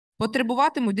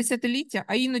потребуватимуть десятиліття,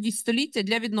 а іноді століття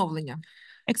для відновлення.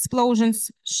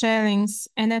 Explosions, shellings,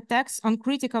 and attacks on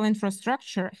critical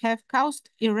infrastructure have caused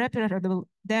irreparable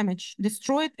damage.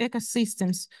 Destroyed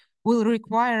ecosystems will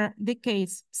require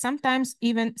decades, sometimes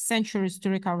even centuries to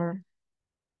recover.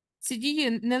 Ці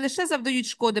дії не лише завдають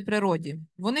шкоди природі,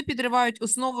 вони підривають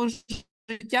основу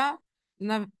життя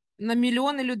на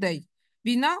мільйони людей.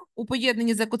 Війна у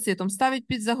поєднанні з екоцидом ставить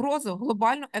під загрозу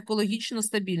глобальну екологічну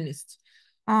стабільність.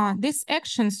 These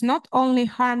actions not only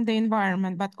harm the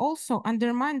environment, but also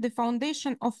undermine the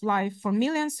foundation of life for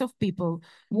millions of people.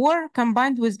 War,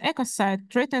 combined with ecocide,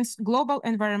 threatens global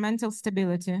environmental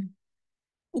stability.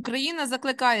 Україна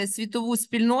закликає світову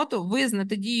спільноту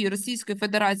визнати дії Російської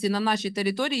Федерації на нашій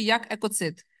території як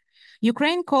екоцид.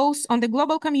 Ukraine calls on the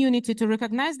global community to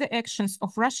recognize the actions of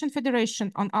Russian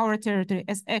Federation on our territory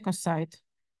as ecocide.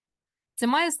 Це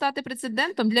має стати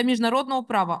прецедентом для міжнародного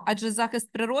права, адже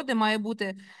захист природи має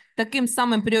бути таким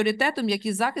самим пріоритетом, як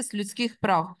і захист людських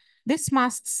прав. This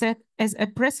must set as a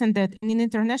precedent in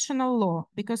international law,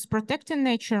 because protecting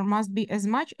nature must be as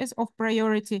much as of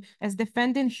priority as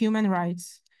defending human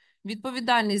rights.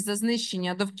 Відповідальність за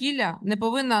знищення довкілля не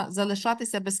повинна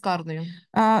залишатися безкарною.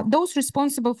 Those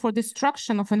responsible for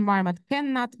destruction of environment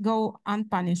cannot go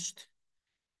unpunished.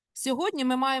 Сьогодні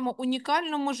ми маємо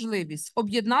унікальну можливість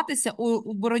об'єднатися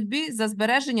у боротьбі за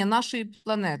збереження нашої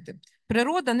планети.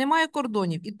 Природа не має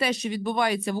кордонів, і те, що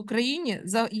відбувається в Україні,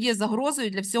 є загрозою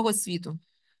для всього світу.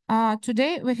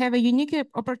 Today we have a unique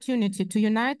opportunity to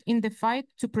unite in the fight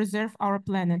to preserve our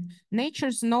planet.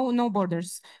 Nature's know no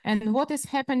borders, and what is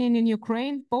happening in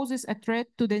Ukraine poses a threat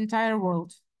to the entire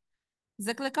world.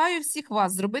 Закликаю всіх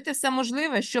вас зробити все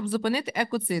можливе, щоб зупинити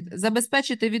екоцид,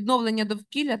 забезпечити відновлення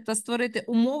довкілля та створити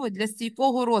умови для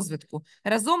стійкого розвитку.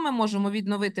 Разом ми можемо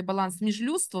відновити баланс між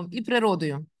людством і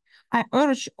природою. I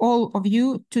urge all of you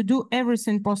to do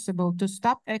everything possible to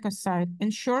stop ecocide,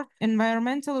 ensure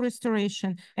environmental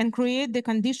restoration, and create the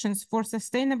conditions for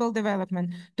sustainable development.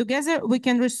 Together, we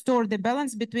can restore the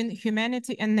balance between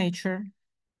humanity and nature.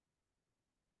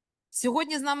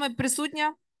 Сьогодні з нами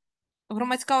присутня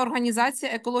громадська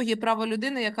організація «Екологія права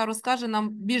людини», яка розкаже нам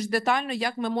більш детально,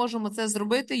 як ми можемо це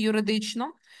зробити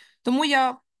юридично. Тому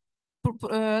я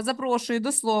запрошую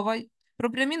до слова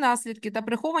про прямі наслідки та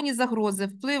приховані загрози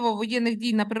впливу воєнних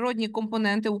дій на природні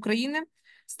компоненти України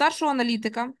старшого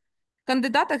аналітика,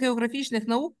 кандидата географічних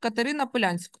наук Катерина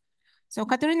Полянську. So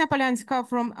Katerina Polyanska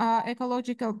from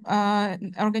ecological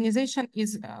organization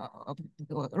is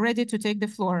ready to take the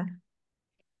floor.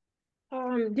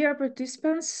 Dear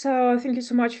participants, thank you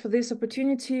so much for this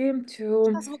opportunity to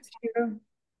share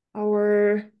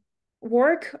our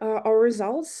work, our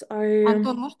results.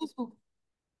 Антон, можна звук?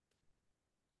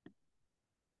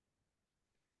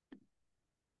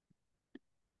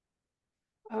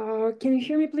 Can you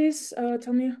hear me, please?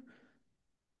 Tell me.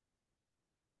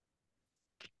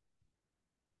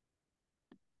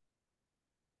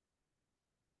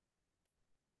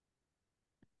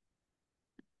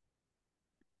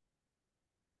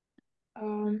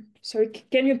 Sorry,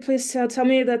 can you please tell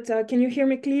me that, can you hear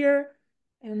me clear?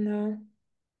 And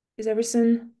is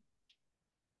everything?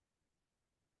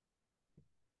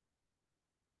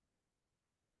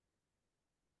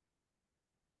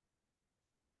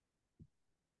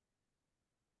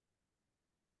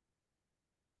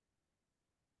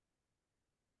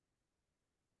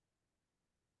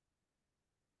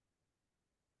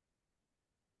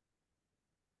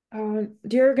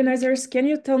 Dear organizers, can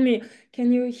you tell me,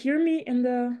 can you hear me in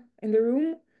the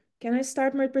room? Can I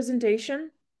start my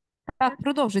presentation? Так,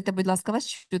 продовжуйте, будь ласка, вас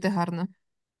чути гарно.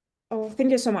 Oh,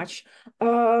 thank you so much.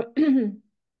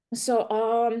 So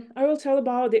I will tell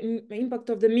about the impact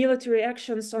of the military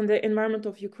actions on the environment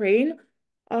of Ukraine.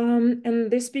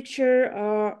 And this picture,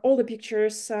 all the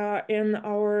pictures in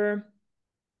our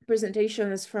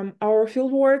presentation is from our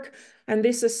fieldwork, and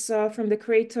this is from the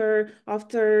crater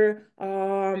after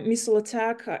missile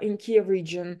attack in Kiev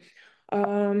region.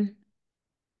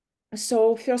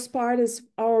 So first part is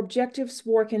our objectives,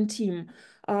 work, and team.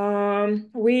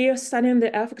 We are studying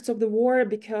the effects of the war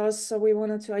because we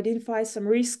wanted to identify some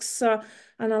risks,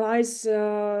 analyze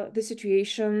the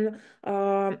situation,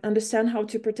 understand how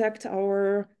to protect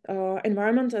our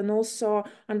environment, and also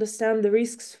understand the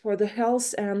risks for the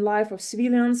health and life of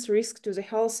civilians, risk to the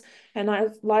health and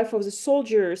life of the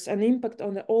soldiers, and impact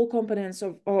on all components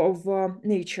of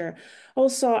nature.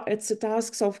 Also, it's the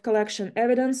tasks of collection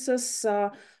evidences,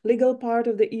 legal part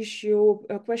of the issue,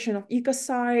 a question of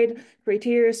ecocide,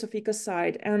 criteria of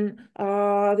ecocide. And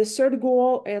the third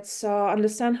goal, it's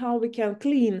understand how we can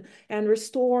clean and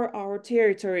restore our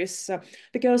territories.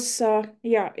 Because,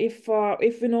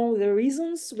 if we know the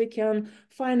reasons, we can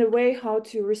find a way how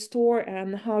to restore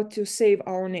and how to save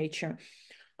our nature.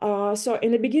 So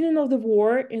in the beginning of the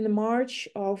war, in March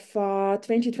of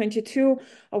 2022,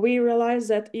 we realized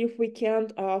that if we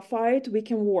can't fight, we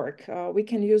can work, we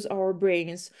can use our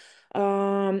brains.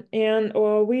 And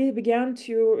we began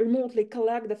to remotely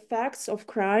collect the facts of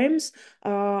crimes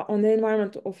on the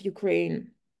environment of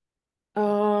Ukraine.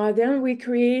 Then we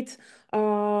create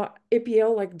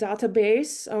APL like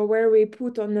database where we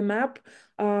put on the map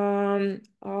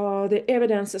the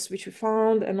evidences which we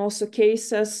found, and also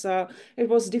cases. It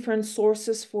was different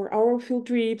sources for our field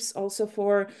trips, also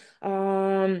for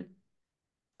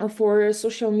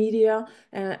social media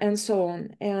and so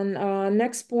on. And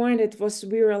next point, it was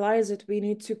we realized that we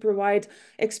need to provide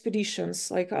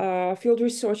expeditions like field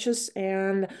researches.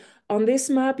 And on this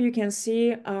map, you can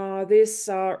see this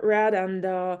red and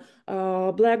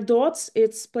black dots.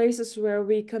 It's places where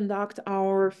we conduct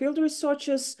our field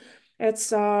researches.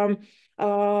 It's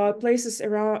places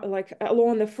around, like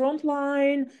along the front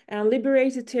line and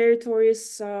liberated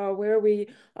territories where we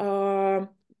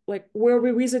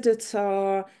visited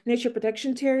nature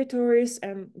protection territories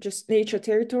and just nature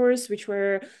territories which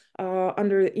were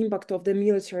under the impact of the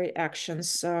military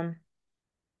actions.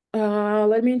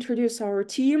 Let me introduce our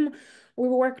team. We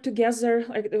work together,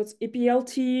 like it was EPL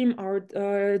team, our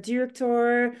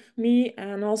director, me,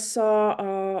 and also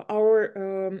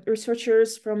our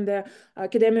researchers from the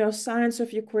Academy of Science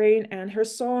of Ukraine and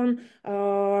Kherson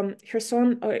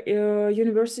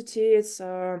University. It's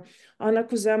Anna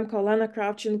Kuzemko, Lena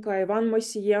Kravchenko, Ivan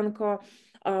Moiseyenko,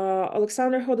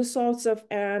 Alexander Hodosovtsev,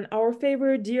 and our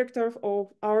favorite director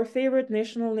of our favorite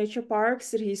national nature park,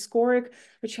 Serhiy Skorik,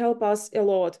 which help us a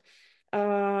lot.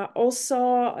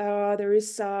 Also, there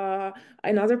is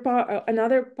another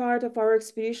part of our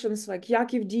expeditions, like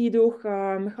Yakov Didukh,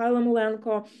 Mikhailo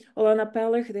Milenko, Olena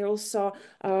Pelech. They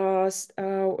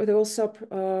also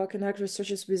connect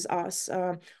researchers with us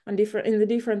in the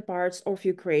different parts of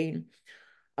Ukraine.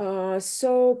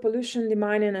 So pollution,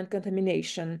 demining, and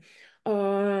contamination.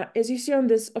 As you see on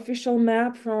this official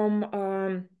map from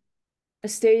a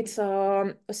state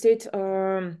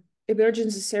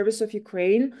emergency service of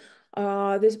Ukraine,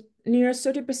 this near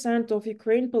 30% of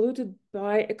Ukraine polluted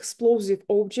by explosive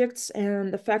objects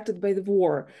and affected by the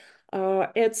war.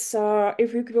 It's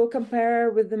if we will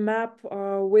compare with the map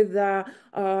with the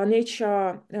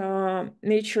nature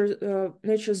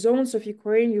zones of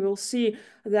Ukraine, you will see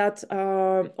that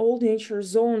all nature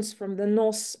zones from the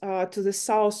north to the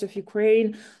south of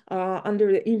Ukraine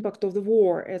under the impact of the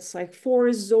war. It's like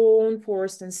forest zone,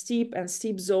 forest and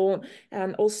steep zone,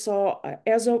 and also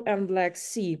Azov and Black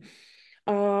Sea.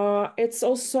 It's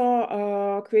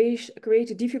also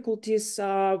created difficulties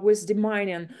with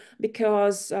demining,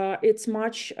 because it's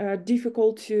much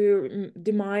difficult to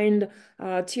demine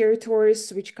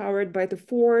territories which covered by the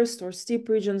forest or steep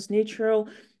regions, natural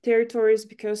territories,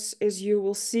 because as you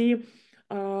will see,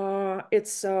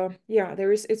 it's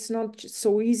not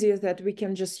so easy that we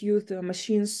can just use the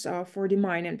machines for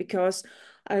demining, because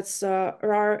it's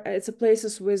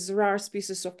places with rare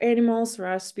species of animals,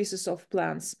 rare species of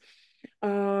plants.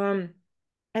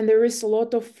 And there is a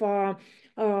lot of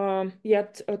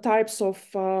types of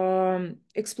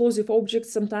explosive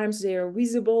objects. Sometimes they are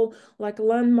visible, like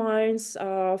landmines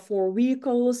for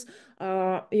vehicles.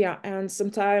 And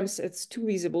sometimes it's too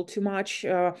visible, too much.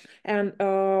 And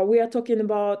we are talking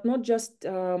about not just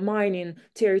mining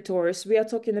territories. We are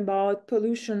talking about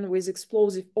pollution with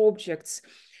explosive objects,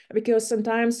 because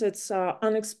sometimes it's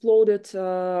unexploded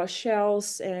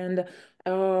shells and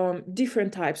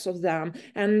different types of them.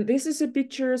 And this is the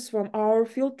pictures from our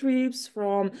field trips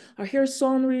from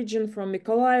Kherson region, from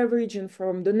Mykolaiv region,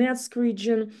 from Donetsk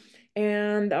region.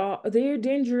 And they're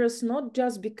dangerous not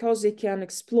just because they can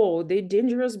explode. They're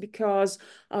dangerous because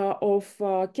of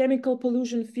chemical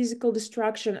pollution, physical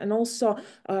destruction, and also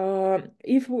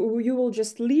if you will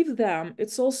just leave them,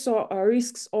 it's also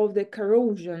risks of the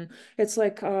corrosion. It's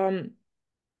like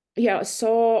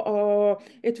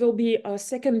it will be a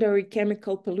secondary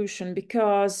chemical pollution,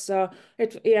 because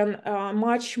it in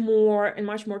much more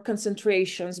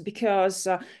concentrations, because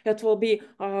it will be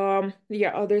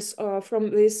this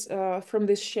from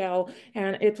this shell,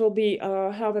 and it will be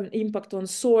have an impact on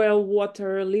soil,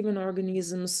 water, living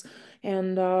organisms,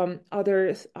 and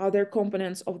other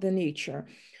components of the nature.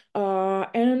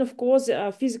 And of course,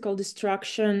 physical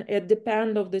destruction, it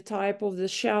depends on the type of the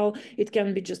shell. It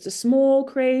can be just a small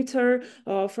crater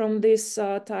from this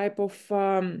type of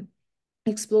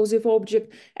explosive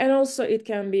object, and also it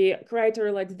can be a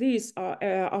crater like this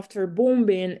after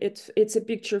bombing. It's a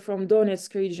picture from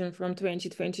Donetsk region from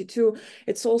 2022.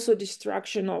 It's also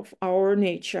destruction of our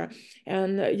nature,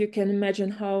 and you can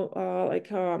imagine how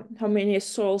many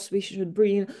souls we should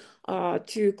bring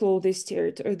to close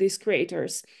these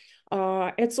craters.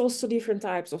 It's also different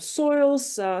types of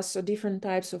soils, so different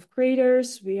types of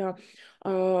craters. We are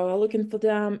looking for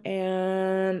them,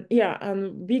 and yeah,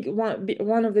 and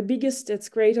one of the biggest, it's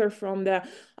crater from the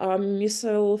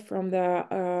missile from the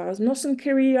Northern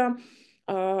Korea.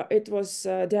 It was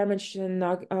damaged in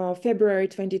February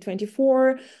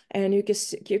 2024, and you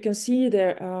can see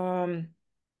the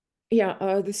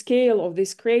the scale of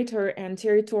this crater and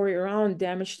territory around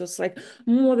damage was like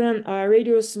more than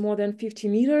radius more than 50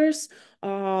 meters,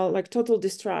 like total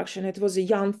destruction. It was a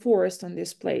young forest on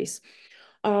this place.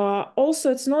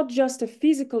 Also, it's not just a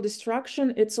physical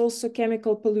destruction, it's also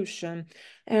chemical pollution.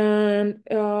 And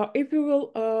if we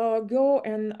will go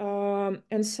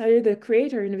and study the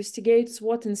crater, investigates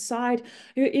what inside,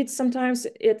 sometimes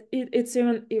it's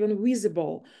even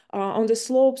visible on the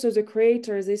slopes of the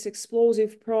crater. These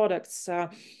explosive products.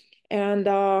 And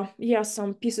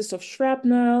some pieces of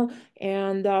shrapnel.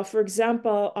 And for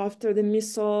example, after the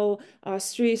missile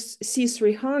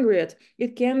C-300,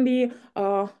 it can be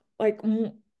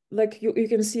like you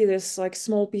can see this like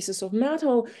small pieces of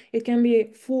metal. It can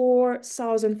be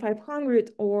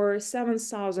 4,500 or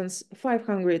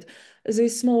 7,500.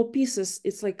 These small pieces,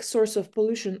 it's like source of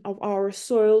pollution of our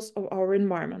soils, of our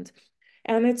environment.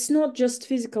 And it's not just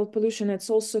physical pollution, it's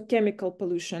also chemical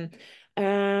pollution.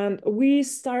 And we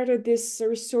started this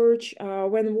research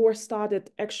when war started,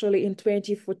 actually in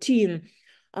 2014.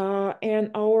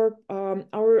 And our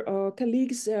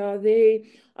colleagues, they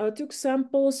took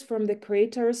samples from the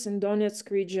craters in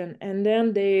Donetsk region, and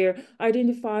then they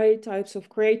identified types of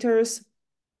craters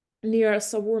near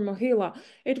Savur-Mohyla.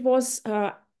 It was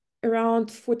around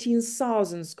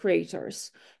 14,000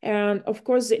 craters. And of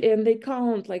course, and they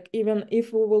count, like, even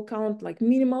if we will count like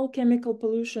minimal chemical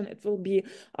pollution, it will be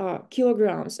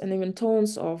kilograms and even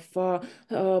tons of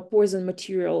poison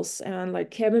materials and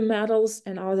like heavy metals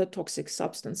and other toxic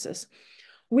substances.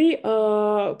 We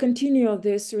continue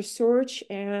this research,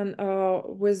 and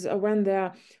when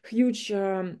the huge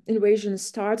invasion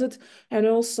started, and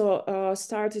also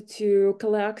started to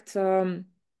collect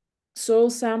soil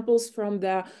samples from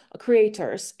the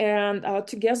craters, and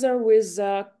together with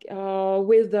the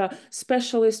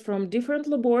specialists from different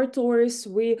laboratories,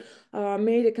 we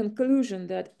made a conclusion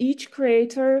that each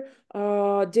crater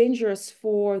dangerous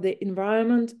for the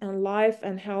environment and life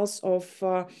and health of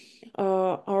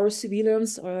our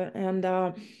civilians and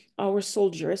our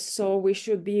soldiers. So we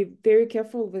should be very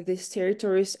careful with these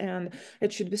territories, and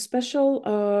it should be special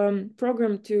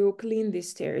program to clean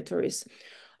these territories.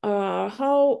 What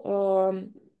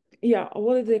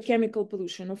is the chemical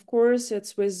pollution? Of course,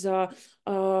 it's with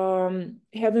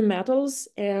heavy metals,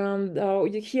 and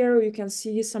here you can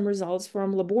see some results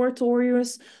from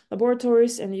laboratories,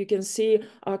 and you can see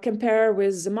compare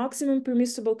with the maximum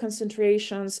permissible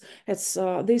concentrations. It's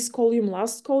this column,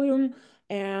 last column,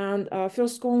 and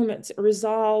first column, it's a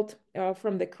result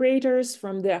from the craters,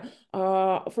 from the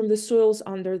soils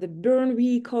under the burn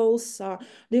vehicles,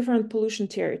 different pollution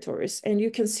territories, and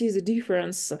you can see the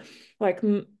difference, like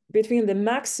between the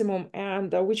maximum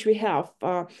and which we have,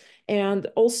 and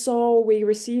also we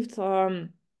received.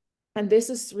 And this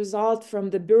is result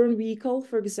from the burn vehicle,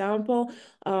 for example,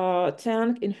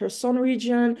 tank in Kherson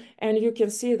region, and you can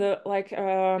see the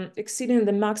exceeding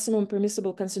the maximum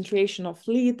permissible concentration of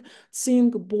lead,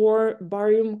 zinc, bore,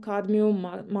 barium, cadmium,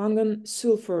 mangan,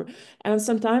 sulfur, and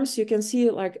sometimes you can see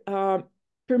like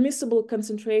permissible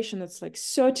concentration. It's like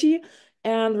 30,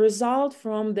 and result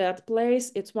from that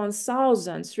place it's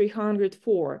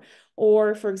 1,304.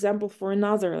 Or for example, for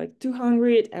another like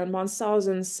 200 and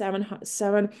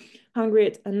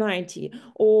 1,790,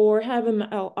 or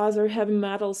other heavy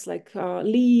metals like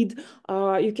lead.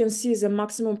 You can see the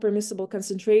maximum permissible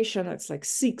concentration, it's like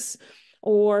 6.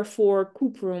 Or for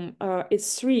cuprum,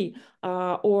 it's 3,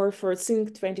 or for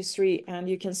zinc, 23, and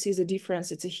you can see the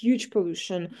difference. It's a huge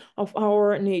pollution of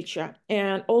our nature.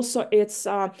 And also it's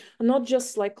not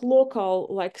just like local,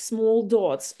 like small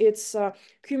dots, it's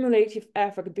cumulative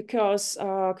effect, because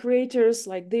craters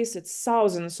like this, it's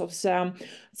thousands of them.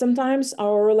 Sometimes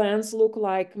our lands look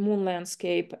like moon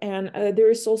landscape, and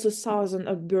there is also thousands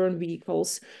of burn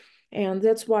vehicles. And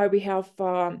that's why we have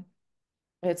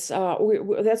that's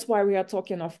why we are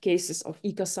talking of cases of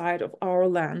ecocide of our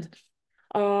land.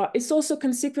 It's also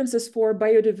consequences for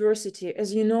biodiversity.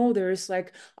 As you know, there is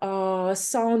like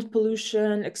sound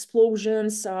pollution,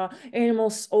 explosions.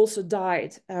 Animals also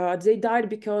died. They died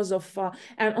because of,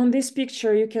 and on this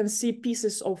picture you can see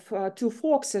pieces of 2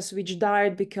 foxes which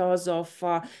died because of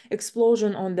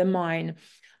explosion on the mine.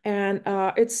 And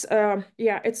it's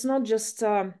not just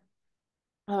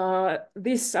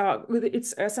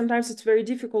sometimes it's very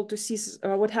difficult to see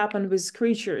what happened with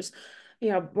creatures.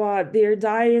 Yeah, but they're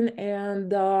dying,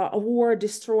 and a war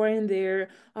destroying their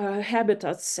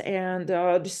habitats and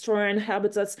destroying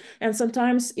habitats. And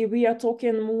sometimes if we are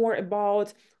talking more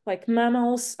about like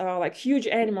mammals, like huge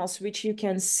animals, which you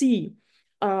can see.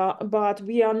 But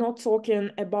we are not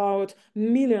talking about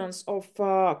millions of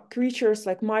creatures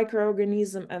like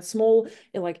microorganisms and small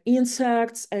like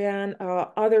insects and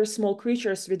other small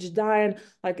creatures which die.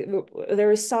 Like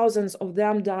there is thousands of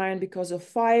them dying because of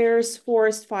fires,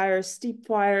 forest fires, steppe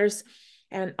fires,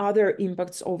 and other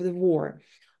impacts of the war.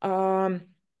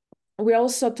 We're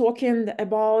also talking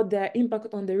about the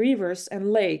impact on the rivers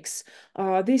and lakes.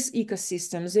 These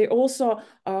ecosystems, they also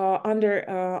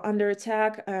under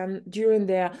attack during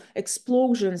the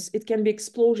explosions. It can be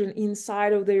explosion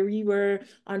inside of the river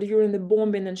and during the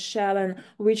bombing and shelling,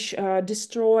 which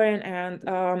destroying and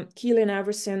killing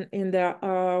everything in the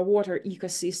water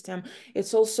ecosystem.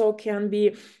 It's also can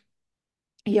be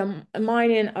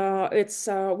mining.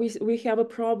 We have a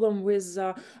problem with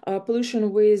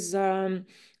pollution with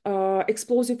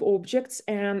explosive objects,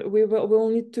 and we will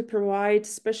need to provide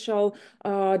special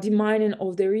demining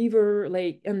of the river,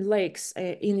 lake, and lakes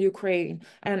in Ukraine.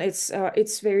 And it's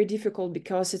very difficult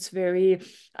because it's very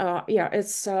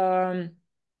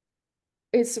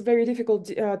it's very difficult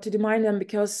to demine them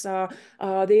because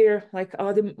they're like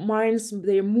the mines,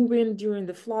 they're moving during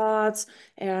the floods,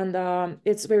 and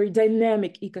it's very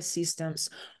dynamic ecosystems.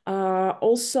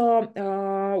 Also,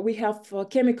 we have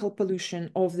chemical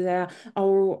pollution of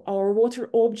our water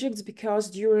objects, because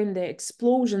during the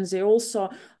explosions,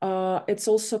 it's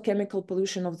also chemical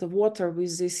pollution of the water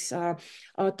with these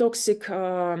toxic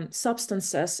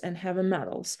substances and heavy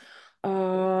metals.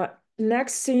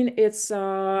 Next thing, it's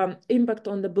impact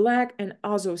on the Black and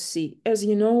Azov Sea. As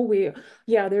you know,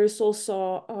 there is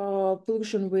also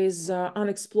pollution with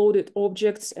unexploded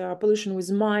objects, pollution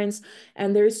with mines,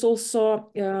 and there is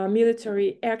also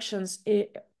military actions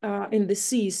in the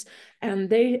seas,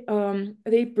 and they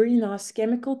bring us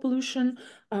chemical pollution.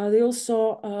 They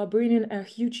also bring in a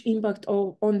huge impact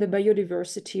on the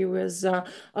biodiversity with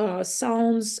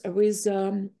sounds, with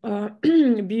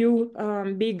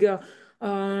big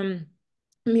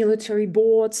military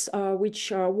boats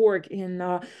which work in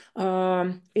the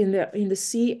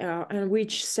sea and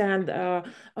which send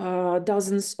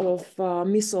dozens of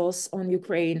missiles on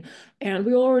Ukraine. And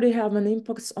we already have an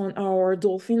impact on our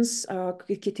dolphins,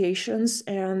 cetaceans,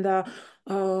 and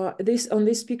on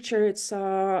this picture it's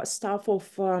stuff of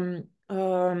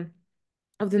the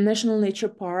National Nature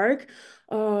Park,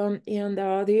 and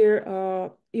they're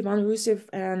Ivan Rusev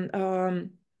and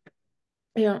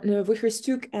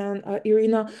Vyhrstyuk and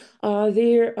Irina,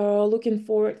 they're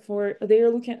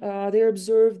they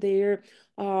observed their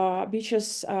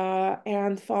beaches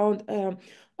and found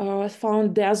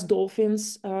dead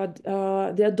dolphins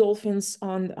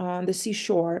on the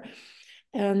seashore.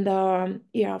 And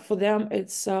for them,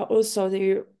 it's also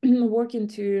they're working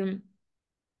to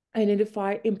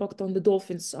identify impact on the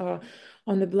dolphins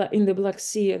in the Black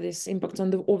Sea, this impact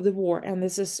of the war, and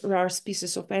this is rare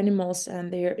species of animals,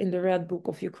 and they're in the Red Book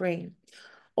of Ukraine.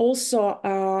 Also,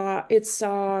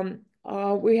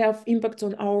 we have impact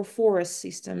on our forest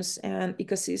systems and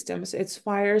ecosystems. It's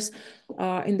fires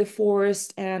in the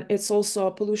forest, and it's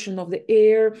also pollution of the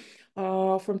air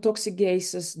from toxic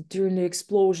gases during the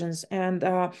explosions. And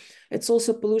it's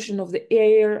also pollution of the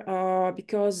air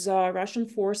because Russian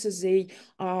forces,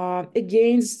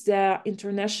 against the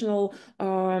international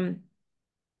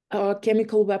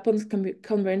chemical weapons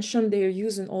convention, they're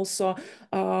using also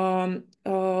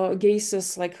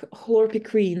gases like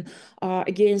chlorpicrin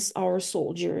against our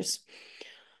soldiers.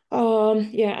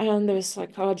 And there's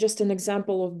like just an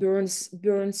example of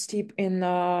burn steep in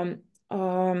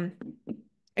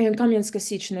Kamyanska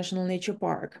Sich National Nature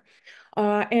Park.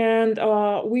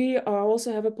 We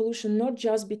also have a pollution not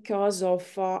just because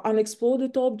of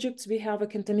unexploded objects. We have a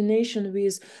contamination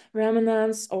with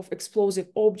remnants of explosive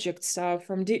objects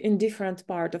in different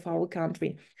part of our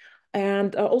country.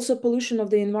 And also pollution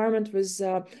of the environment with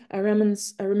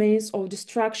remains of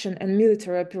destruction and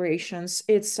military operations.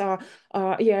 It's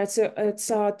yeah, it's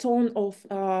a tone of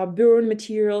burned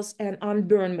materials and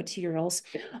unburned materials.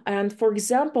 And for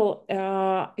example,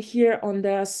 here on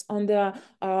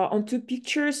two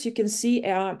pictures, you can see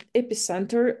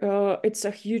epicenter. It's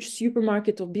a huge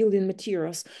supermarket of building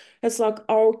materials. It's like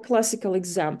our classical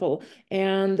example.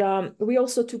 And we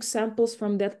also took samples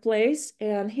from that place,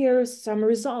 and here's some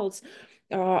results.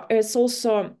 It's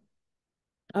also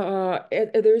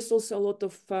there is also a lot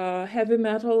of heavy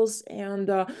metals, and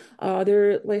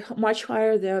they're like much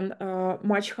higher than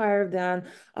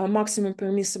maximum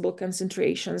permissible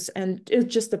concentrations, and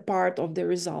it's just a part of the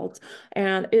result.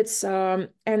 And it's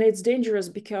dangerous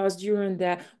because during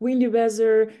the windy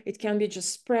weather, it can be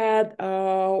just spread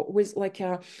with like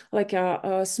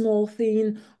a small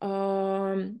thin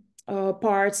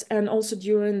parts, and also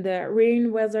during the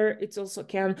rain weather, it also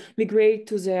can migrate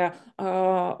to the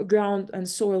ground and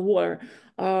soil water.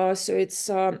 So it's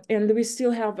and we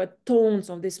still have tones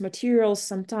of these materials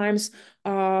sometimes.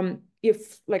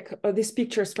 If like these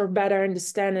pictures for better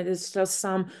understanding, it's just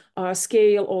some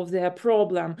scale of the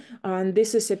problem. And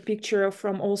this is a picture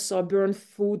from also a burned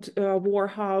food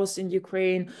warehouse in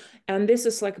Ukraine, and this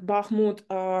is like Bakhmut.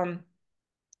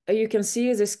 You can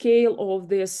see the scale of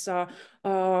this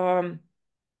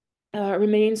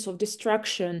remains of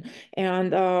destruction,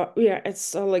 and yeah,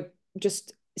 it's like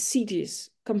just cities,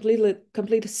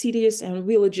 complete cities and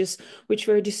villages which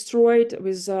were destroyed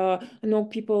with no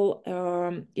people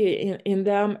in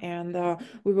them. And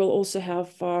we will also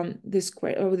have this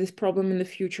problem in the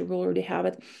future. We already have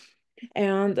it.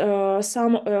 And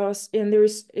and there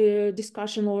is a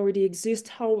discussion already exists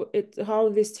how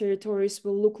these territories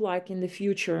will look like in the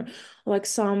future, like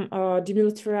some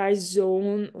demilitarized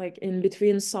zone, like in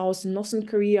between South and Northern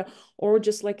Korea, or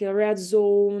just like a red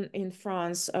zone in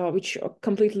France, which are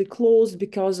completely closed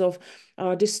because of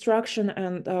destruction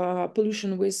and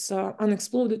pollution with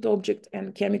unexploded object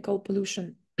and chemical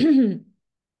pollution.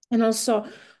 And also,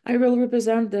 I will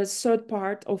represent the third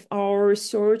part of our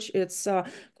research. It's at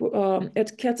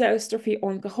catastrophe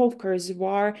on Kakhovka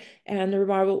Reservoir and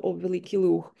revival of Veliki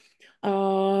Luh.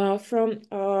 From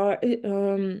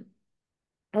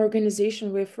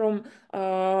organization, we're from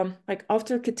like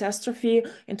after catastrophe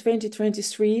in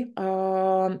 2023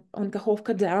 on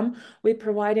Kakhovka Dam, we're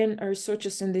providing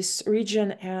researches in this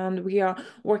region, and we are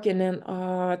working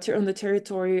on the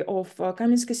territory of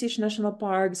Kamenskaya Sich National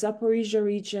Park, Zaporizhia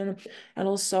region, and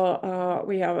also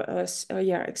we have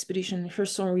expedition in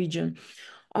Kherson region.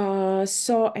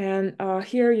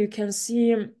 Here you can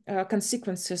see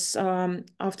consequences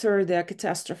after the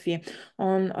catastrophe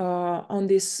on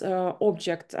this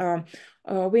object.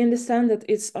 We understand that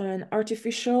it's an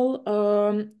artificial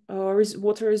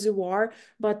water reservoir,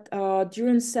 but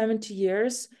during 70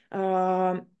 years,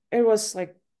 it was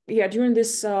like, yeah, during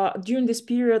this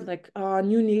period, like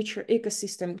new nature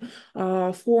ecosystem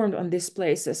formed on these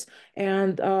places,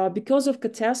 and because of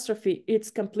catastrophe,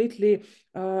 it's completely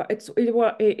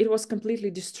it was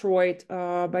completely destroyed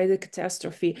by the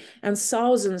catastrophe, and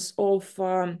thousands of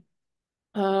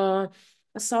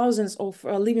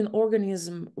living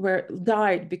organisms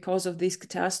died because of this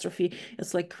catastrophe.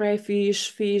 It's like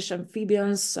crayfish, fish,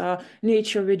 amphibians,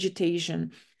 nature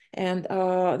vegetation. And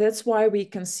that's why we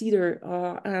consider,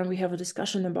 and we have a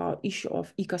discussion about issue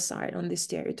of ecocide on these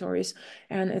territories.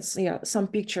 And it's, yeah, some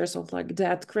pictures of like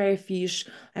dead crayfish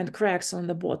and cracks on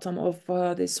the bottom of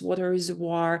this water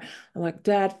reservoir, like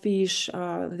dead fish,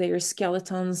 their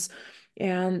skeletons,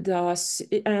 and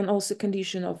also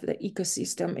condition of the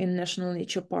ecosystem in National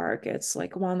Nature Park. It's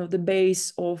like one of the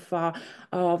base of the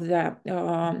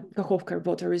Kakhovka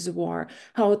water reservoir,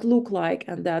 how it looked like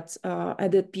at that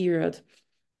period.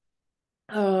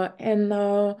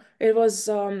 It was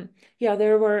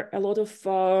there were a lot of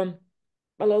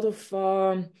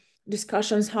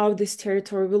discussions how this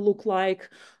territory will look like,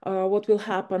 what will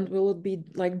happen, will it be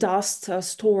like dust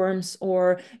storms,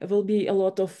 or it will be a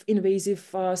lot of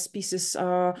invasive species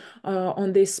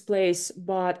on this place.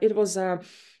 But it was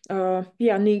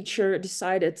nature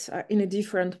decided in a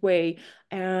different way,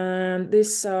 and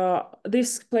this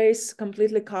place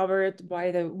completely covered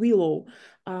by the willow.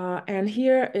 And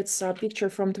here it's a picture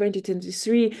from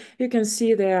 2023. You can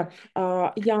see the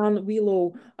young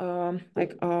willow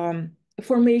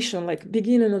formation, like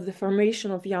beginning of the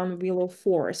formation of young willow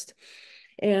forest.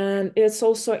 And it's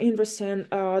also interesting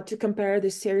to compare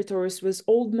these territories with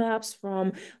old maps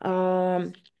from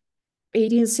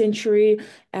 18th century,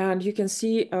 and you can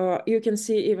see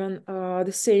even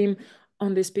the same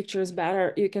on these pictures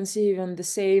better. You can see even the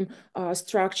same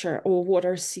structure or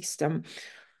water system.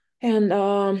 And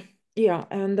Yeah,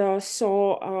 and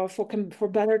for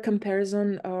better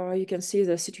comparison, you can see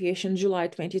the situation July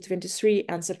 2023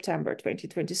 and September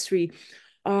 2023.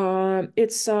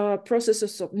 It's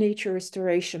processes of nature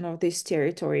restoration of this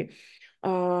territory.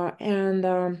 October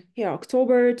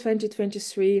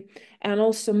 2023 and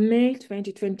also May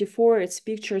 2024, it's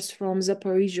pictures from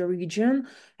Zaporizhia region,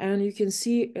 and you can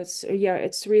see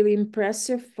it's really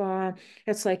impressive.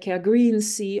 It's like a green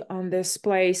sea on this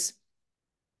place.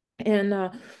 And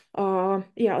and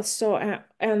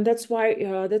that's why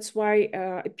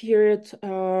appeared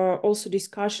also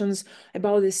discussions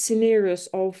about the scenarios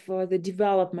of the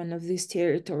development of these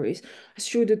territories.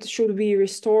 Should we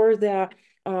restore the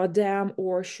dam,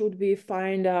 or should we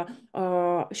find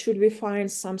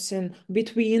something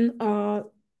between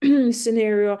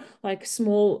scenario like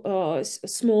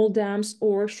small dams,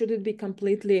 or should it be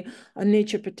completely a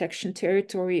nature protection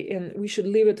territory and we should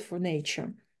leave it for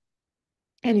nature?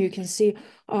 And you can see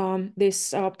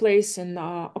this place in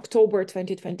October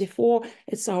 2024.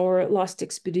 It's our last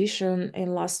expedition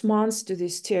in last months to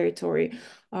this territory.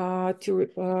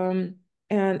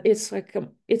 And it's like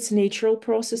it's natural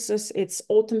processes. It's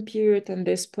autumn period in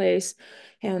this place,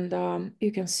 and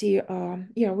you can see,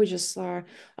 we just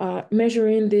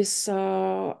measuring these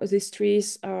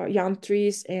trees, young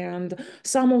trees, and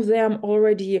some of them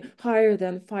already higher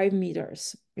than 5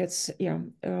 meters. It's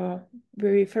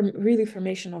really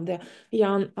formation of the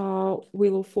young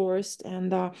willow forest,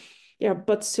 and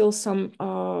but still some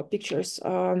pictures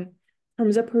from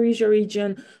Zaporizhia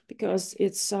region, because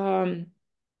it's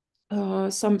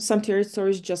some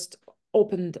territories just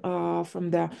opened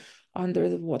from the under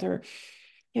the water.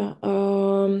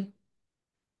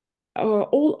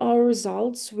 All our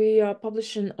results we are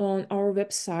publishing on our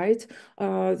website.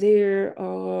 They're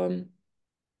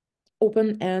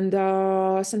open, and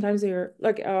sometimes they're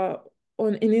like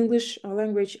in English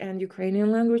language and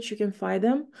Ukrainian language. You can find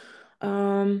them,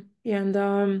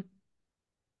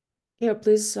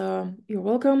 please, you're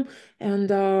welcome. And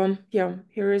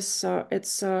here is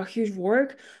it's huge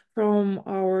work from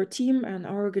our team and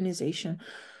our organization.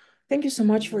 Thank you so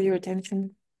much for your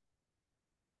attention.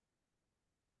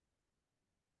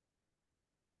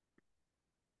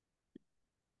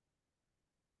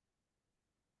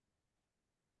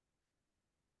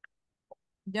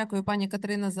 Дякую, пані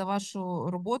Катерина, за вашу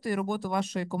роботу і роботу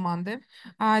вашої команди.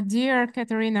 Dear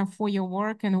Katerina, for your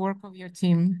work and work of your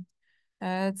team.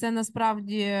 Це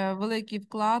насправді великий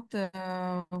вклад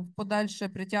в подальше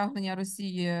притягнення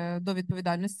Росії до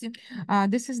відповідальності.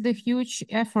 This is the huge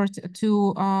effort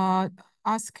to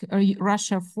ask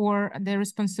Russia for the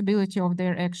responsibility of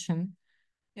their action.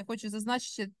 Я хочу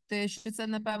зазначити, що це,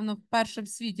 напевно, вперше в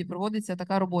світі проводиться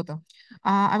така робота.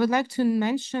 I would like to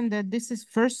mention that this is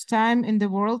first time in the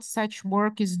world such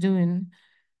work is doing.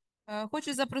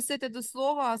 Хочу запросити до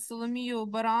слова Соломію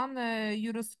Баран,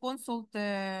 юрисконсульт,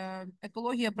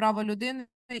 екологія, права людини.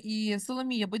 І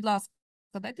Соломія, будь ласка,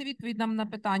 дайте відповідь нам на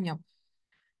питання.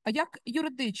 А як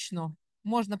юридично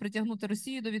можна притягнути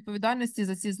Росію до відповідальності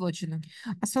за ці злочини?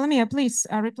 Solomia, please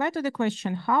reply to the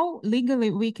question. How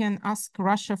legally we can ask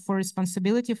Russia for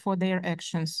responsibility for their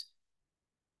actions?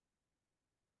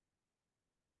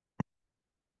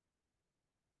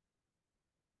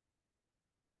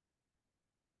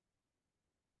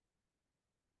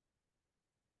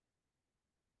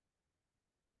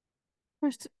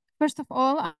 First of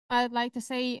all, I'd like to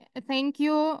say thank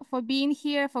you for being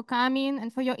here, for coming, and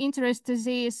for your interest to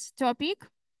this topic.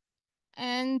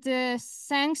 And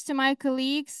thanks to my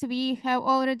colleagues, we have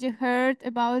already heard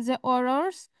about the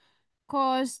horrors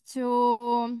caused to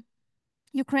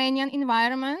Ukrainian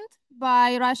environment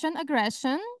by Russian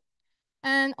aggression.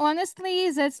 And honestly,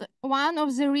 that's one of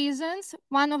the reasons,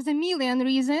 one of the million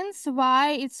reasons why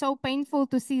it's so painful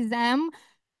to see them,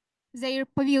 their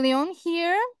pavilion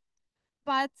here.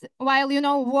 But while,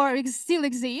 war still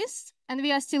exists and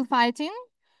we are still fighting,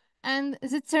 and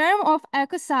the term of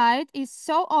ecocide is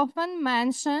so often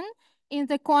mentioned in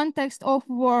the context of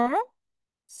war.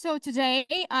 So today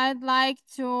I'd like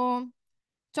to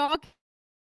talk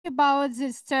about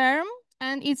this term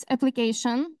and its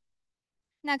application.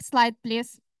 Next slide,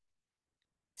 please.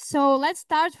 So let's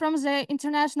start from the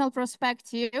international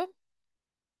perspective.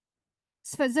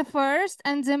 So the first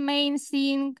and the main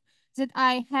thing that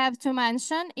I have to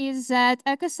mention is that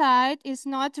ecocide is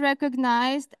not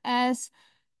recognized as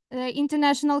the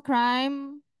international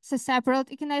crime, it's a separate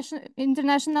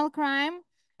international crime,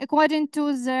 according to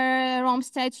the Rome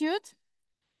Statute.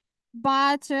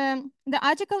 But the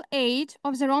Article 8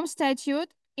 of the Rome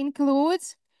Statute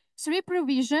includes 3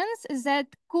 provisions that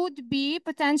could be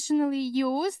potentially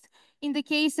used in the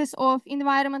cases of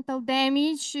environmental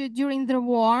damage during the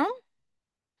war.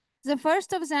 The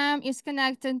first of them is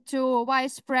connected to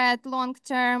widespread,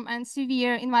 long-term, and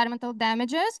severe environmental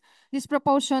damages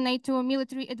disproportionate to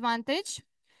military advantage.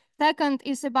 Second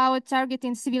is about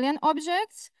targeting civilian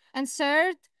objects. And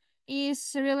third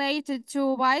is related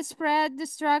to widespread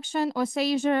destruction or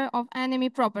seizure of enemy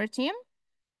property.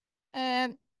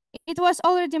 It was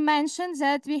already mentioned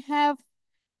that we have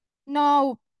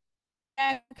no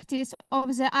practice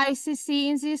of the ICC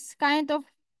in this kind of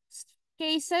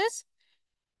cases,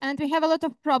 and we have a lot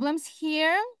of problems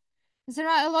here. There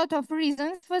are a lot of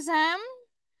reasons for them,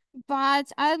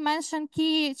 but I'll mention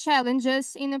key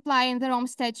challenges in applying the Rome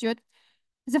Statute.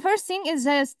 The first thing is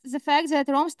the fact that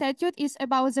Rome Statute is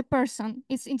about the person.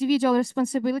 It's individual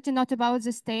responsibility, not about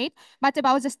the state, but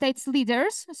about the state's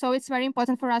leaders. So it's very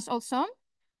important for us also.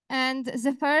 And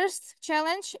the first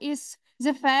challenge is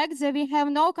the fact that we have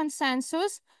no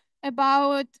consensus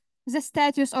about the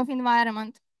status of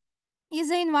environment. Is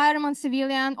the environment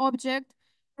civilian object,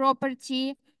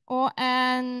 property, or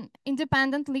an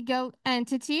independent legal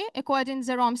entity according to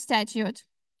the Rome Statute?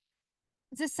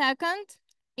 The second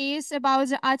is about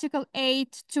the Article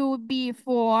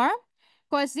 8.2b4,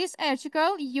 because this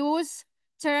article uses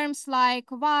terms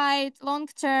like wide,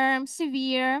 long-term,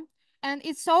 severe, and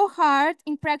it's so hard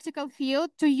in practical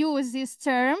field to use these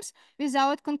terms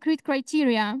without concrete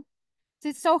criteria.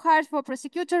 It's so hard for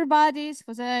prosecutor bodies,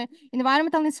 for the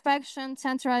environmental inspection,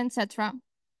 etc.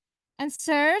 And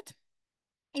third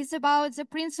is about the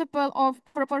principle of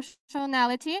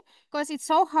proportionality, because it's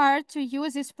so hard to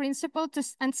use this principle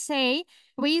and say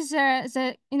whether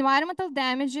the environmental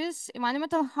damages,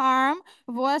 environmental harm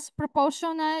was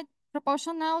proportional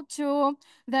to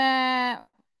the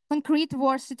concrete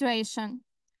war situation.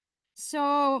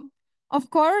 So, of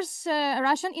course,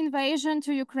 Russian invasion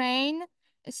to Ukraine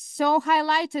so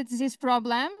highlighted these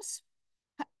problems,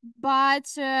 but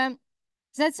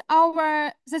that's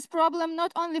problem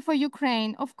not only for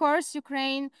Ukraine. Of course,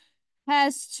 Ukraine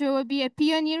has to be a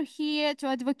pioneer here to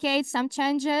advocate some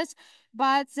changes,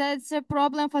 but that's a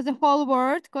problem for the whole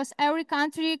world because every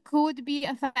country could be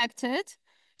affected.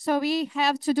 So we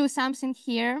have to do something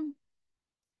here.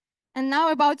 And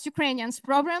now about Ukrainians'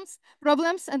 problems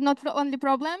and not only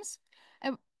problems.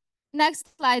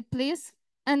 Next slide, please.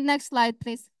 And next slide,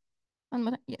 please. One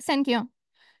more. Yeah, thank you.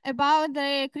 About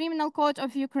the criminal code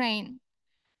of Ukraine.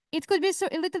 It could be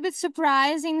a little bit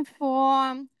surprising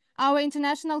for our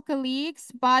international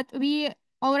colleagues, but we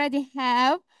already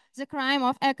have the crime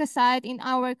of ecocide in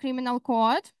our criminal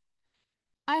code.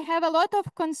 I have a lot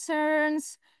of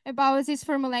concerns about this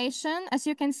formulation, as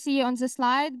you can see on the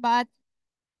slide, but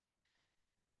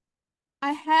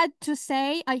I have to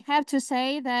say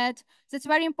that it's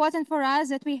very important for us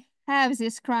that we have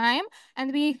this crime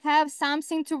and we have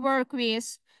something to work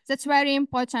with. That's very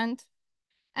important.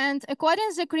 And according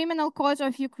to the Criminal Code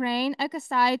of Ukraine,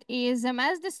 ecocide is a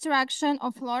mass destruction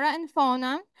of flora and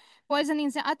fauna, poisoning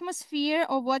the atmosphere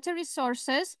or water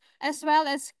resources, as well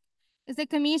as the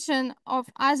commission of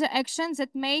other actions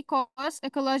that may cause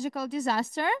ecological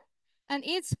disaster. And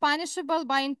it's punishable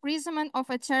by imprisonment of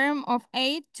a term of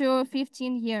 8 to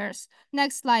 15 years.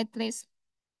 Next slide, please.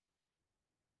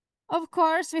 Of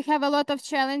course, we have a lot of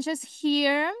challenges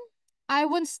here. I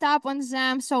won't stop on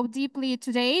them so deeply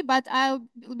today, but I'll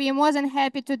be more than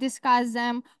happy to discuss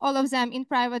them, all of them in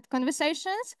private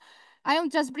conversations. I'll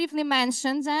just briefly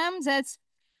mention them. That's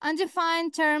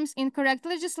undefined terms in correct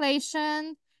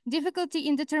legislation, difficulty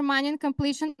in determining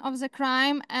completion of the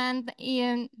crime and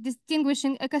in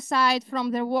distinguishing ecocide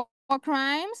from the war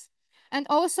crimes, and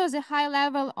also the high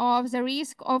level of the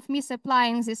risk of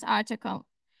misapplying this article.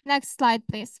 Next slide,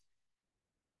 please.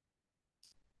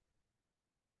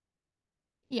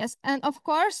 Yes, and of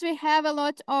course, we have a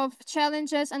lot of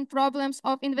challenges and problems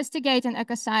of investigating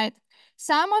ecocide.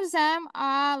 Some of them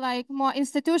are like more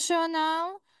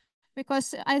institutional,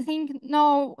 because I think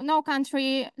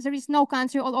there is no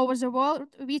country all over the world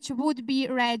which would be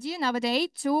ready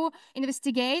nowadays to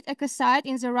investigate ecocide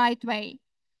in the right way.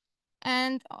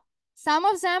 And some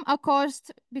of them are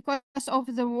caused because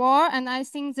of the war, and I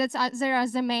think that there are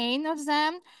the main of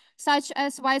them, such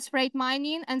as widespread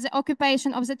mining and the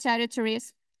occupation of the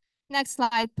territories. Next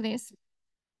slide, please.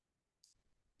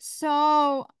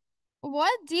 So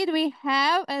what did we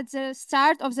have at the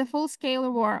start of the full-scale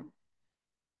war?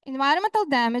 Environmental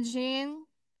damaging,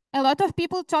 a lot of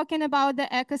people talking about the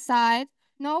ecocide,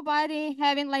 nobody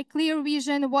having like clear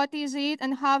vision what is it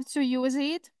and how to use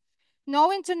it,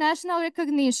 no international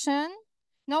recognition,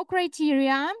 no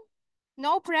criteria,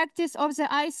 no practice of the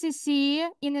ICC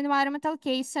in environmental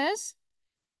cases.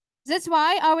 That's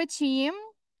why our team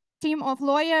of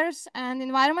lawyers and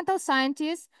environmental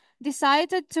scientists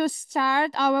decided to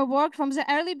start our work from the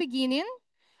early beginning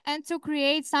and to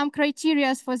create some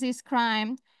criteria for this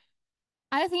crime.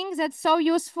 I think that's so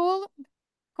useful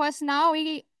because now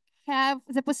we have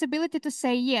the possibility to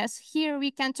say, yes, here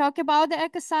we can talk about the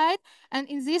ecocide, and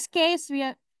in this case,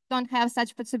 we don't have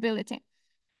such possibility.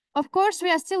 Of course, we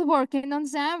are still working on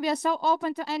them. We are so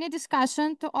open to any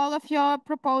discussion, to all of your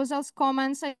proposals,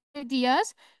 comments,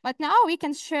 ideas, but now we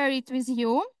can share it with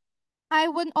you. I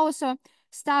wouldn't also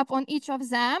stop on each of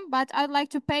them, but I'd like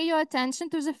to pay your attention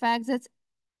to the fact that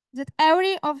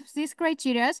every of these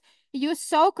criteria use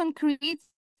so concrete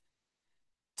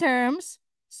terms,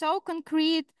 so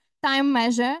concrete time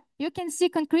measure. You can see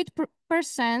concrete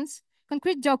percents,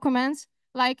 concrete documents,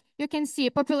 like you can see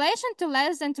population to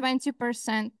less than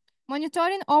 20%,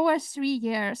 monitoring over 3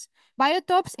 years.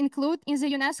 Biotopes include in the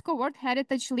UNESCO World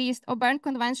Heritage List or Berne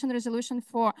Convention Resolution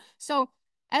 4. So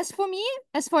as for me,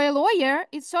 as for a lawyer,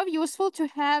 it's so useful to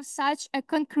have such a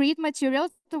concrete material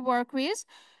to work with.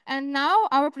 And now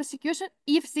our prosecution,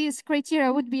 if these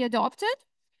criteria would be adopted,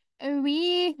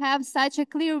 we have such a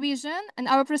clear vision, and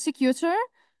our prosecutor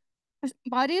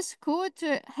bodies could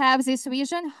have this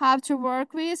vision how to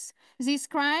work with this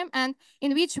crime and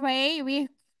in which way we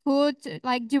could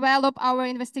like develop our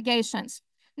investigations.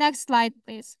 Next slide,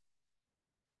 please.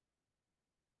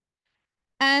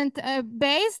 And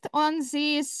based on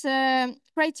these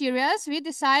criteria, we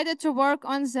decided to work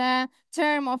on the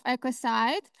term of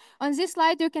ecocide. On this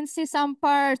slide, you can see some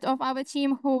part of our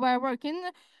team who were working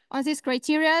on these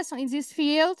criteria in this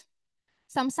field,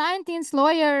 some scientists,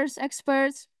 lawyers,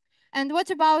 experts. And what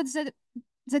about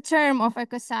the term of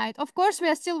ecocide? Of course, we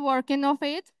are still working on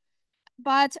it,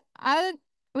 but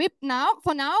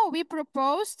for now, we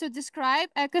propose to describe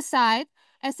ecocide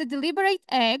as a deliberate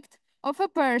act of a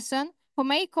person who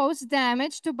may cause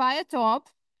damage to biotope,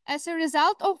 as a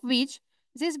result of which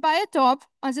this biotope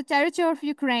on the territory of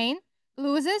Ukraine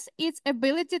loses its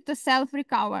ability to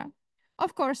self-recover.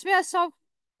 Of course, we are so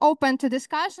open to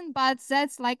discussion, but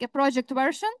that's like a project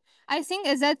version. I think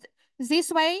that this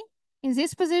way, in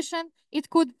this position, it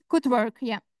could work,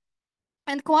 yeah.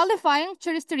 And qualifying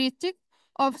characteristic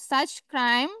of such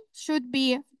crime should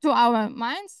be, to our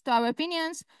minds, to our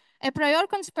opinions, a prior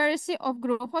conspiracy of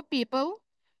group of people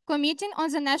committing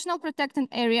on the national protected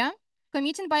area,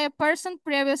 committed by a person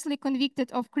previously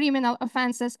convicted of criminal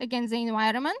offenses against the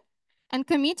environment, and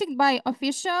committed by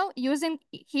official using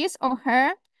his or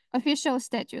her official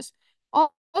status.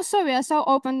 Also, we are so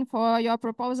open for your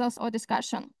proposals or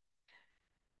discussion.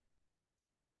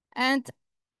 And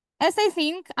as I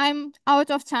think I'm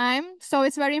out of time, so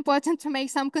it's very important to make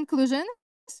some conclusions.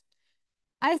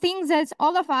 I think that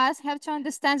all of us have to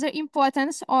understand the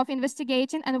importance of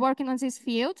investigating and working on this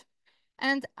field.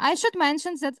 And I should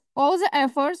mention that all the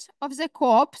efforts of the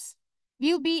cops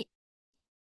will be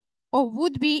or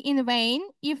would be in vain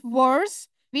if wars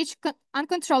which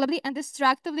uncontrollably and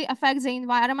destructively affect the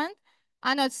environment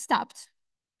are not stopped.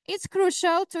 It's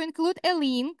crucial to include a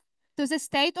link to the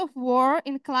state of war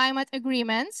in climate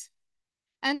agreements.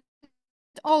 And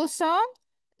also,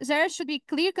 there should be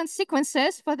clear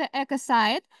consequences for the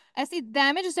ecocide as it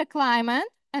damages the climate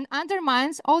and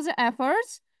undermines all the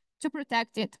efforts to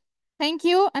protect it. Thank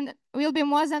you, and we'll be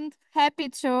more than happy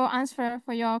to answer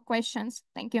for your questions.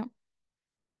 Thank you.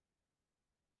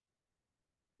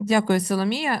 Дякую,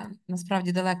 Соломія.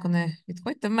 Насправді далеко не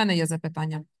відходьте. В мене є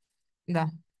запитання. Да.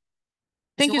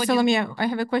 Thank you, Solomia. I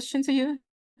have a question to you.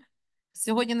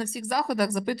 Сьогодні на всіх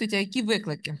заходах запитують, а які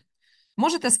виклики?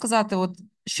 Можете сказати, от,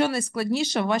 що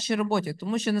найскладніше в вашій роботі?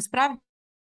 Тому що насправді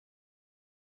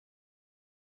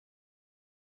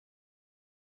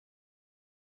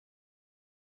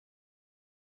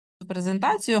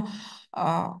презентацію,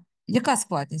 яка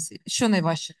складність? Що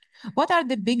найважче? What are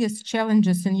the biggest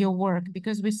challenges in your work?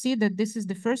 Because we see that this is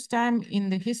the first time in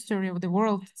the history of the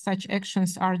world such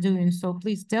actions are doing. So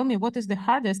please tell me what is the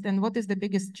hardest and what is the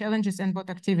biggest challenges and what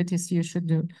activities you should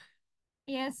do?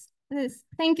 Yes,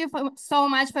 thank you so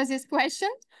much for this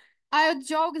question. I would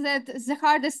joke that the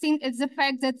hardest thing is the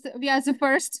fact that we are the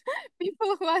first people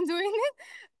who are doing it.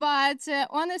 But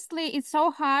honestly, it's so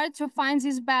hard to find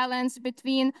this balance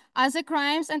between other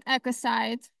crimes and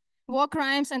ecocide, war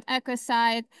crimes and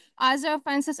ecocide, other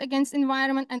offenses against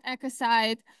environment and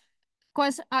ecocide.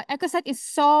 Because ecocide is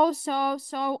so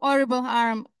horrible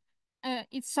harm.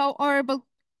 It's so horrible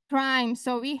crime.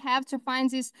 So we have to find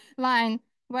this line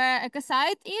where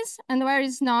ecocide is and where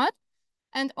it's not.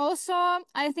 And also,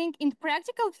 I think in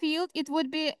practical field, it would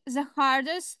be the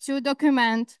hardest to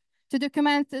document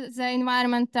the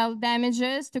environmental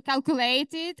damages, to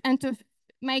calculate it, and to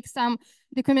make some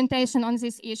documentation on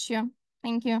this issue.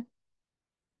 Thank you.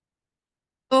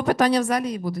 То питання в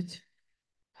залі і будуть.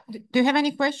 Do you have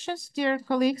any questions, dear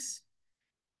colleagues?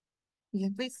 Yeah,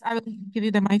 please, I will give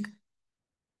you the mic.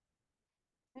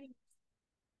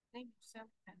 Name yourself.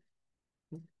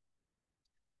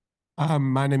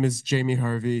 My name is Jamie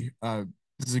Harvey.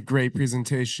 This is a great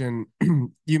presentation.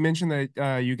 You mentioned that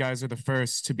you guys are the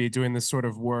first to be doing this sort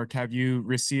of work. Have you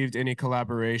received any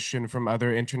collaboration from other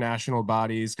international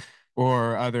bodies or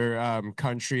other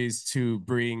countries to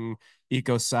bring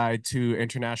ecocide to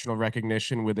international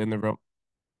recognition within the realm?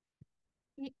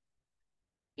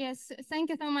 Yes, thank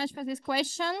you so much for this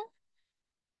question.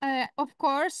 Of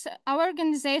course, our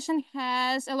organization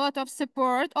has a lot of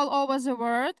support all over the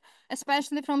world,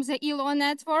 especially from the ELO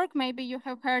network. Maybe you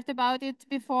have heard about it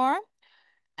before.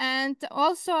 And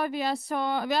also we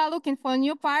are looking for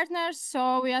new partners, so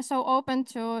we are so open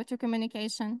to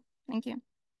communication. Thank you.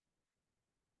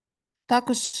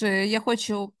 Також я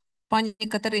хочу пані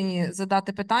Катерині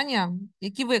задати питання.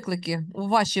 Які виклики у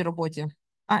вашій роботі?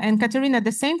 And Katerina,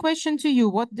 the same question to you.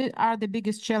 What are the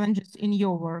biggest challenges in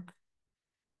your work?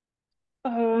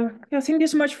 Yeah, thank you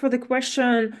so much for the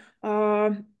question.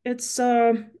 It's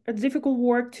a difficult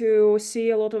work to see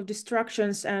a lot of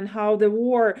destructions and how the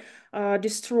war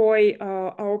destroy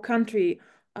our country.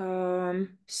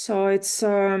 So it's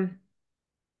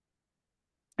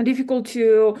difficult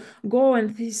to go and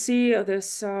see this,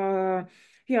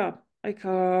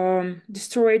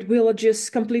 destroyed villages,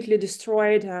 completely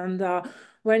destroyed, and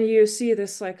when you see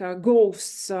this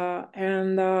ghosts,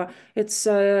 and it's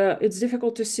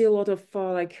difficult to see a lot of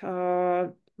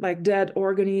dead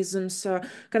organisms,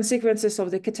 consequences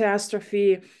of the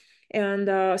catastrophe. And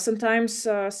sometimes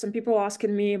some people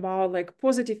asking me about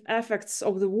positive effects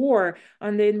of the war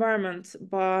on the environment,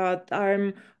 but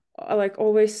I'm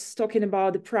always talking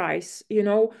about the price,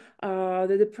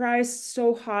 the price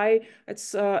so high.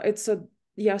 It's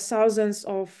thousands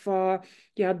of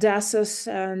deaths,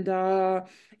 and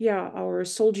our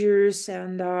soldiers,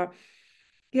 and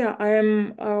we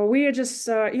are just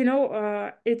we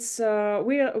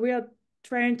are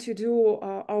trying to do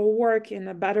our work in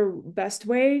a best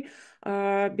way,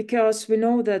 because we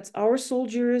know that our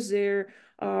soldiers, they're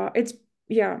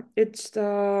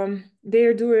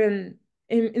doing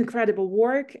incredible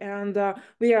work, and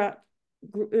we are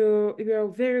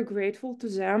very grateful to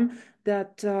them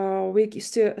that we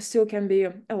still can be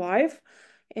alive,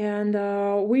 and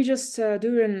we just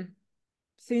doing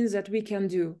things that we can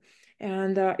do.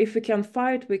 And if we can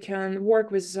fight, we can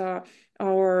work with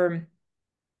our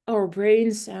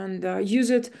brains and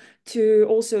use it to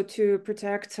also to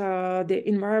protect the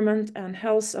environment and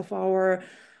health of our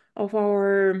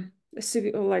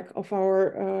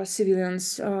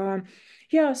civilians.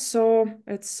 So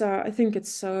it's I think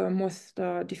it's most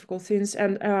difficult things,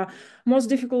 and most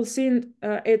difficult thing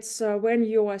it's when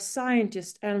you are a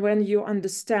scientist and when you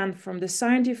understand from the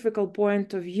scientific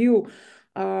point of view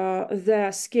the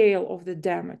scale of the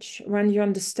damage, when you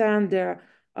understand the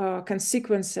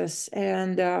consequences,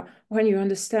 and when you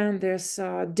understand there's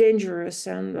dangerous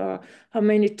and how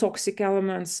many toxic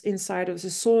elements inside of the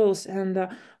soils, and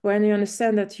when you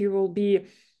understand that you will be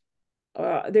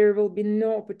there will be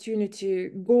no opportunity to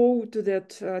go to that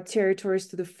territories,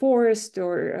 to the forest,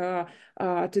 or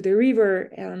to the river,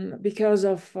 and because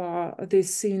of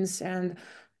these things, and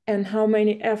how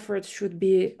many efforts should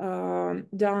be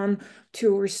done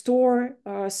to restore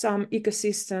some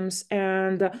ecosystems,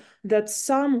 and that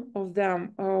some of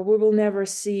them we will never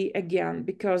see again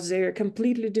because they're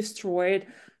completely destroyed,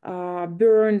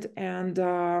 burned, and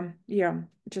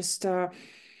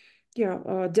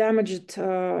damaged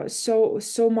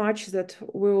so much that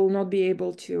we will not be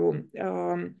able to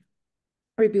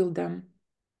rebuild them.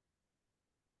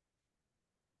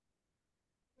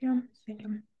 Thank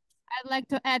you. I'd like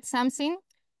to add something,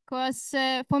 because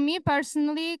for me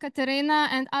personally, Katerina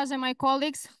and other my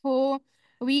colleagues who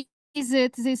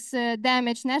visit these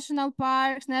damaged national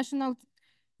parks, national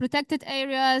protected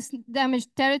areas,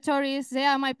 damaged territories, they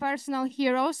are my personal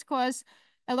heroes, because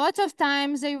a lot of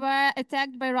times they were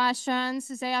attacked by Russians,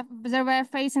 they were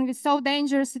facing with so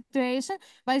dangerous situation,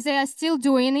 but they are still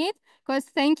doing it. Because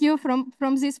thank you from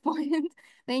this point.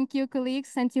 Thank you, colleagues.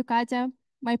 Thank you, Katya.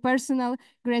 My personal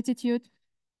gratitude.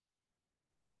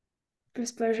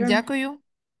 With pleasure. Дякую.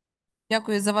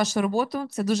 Дякую за вашу роботу.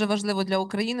 Це дуже важливо для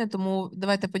України, тому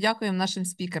давайте подякуємо нашим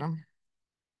спікерам.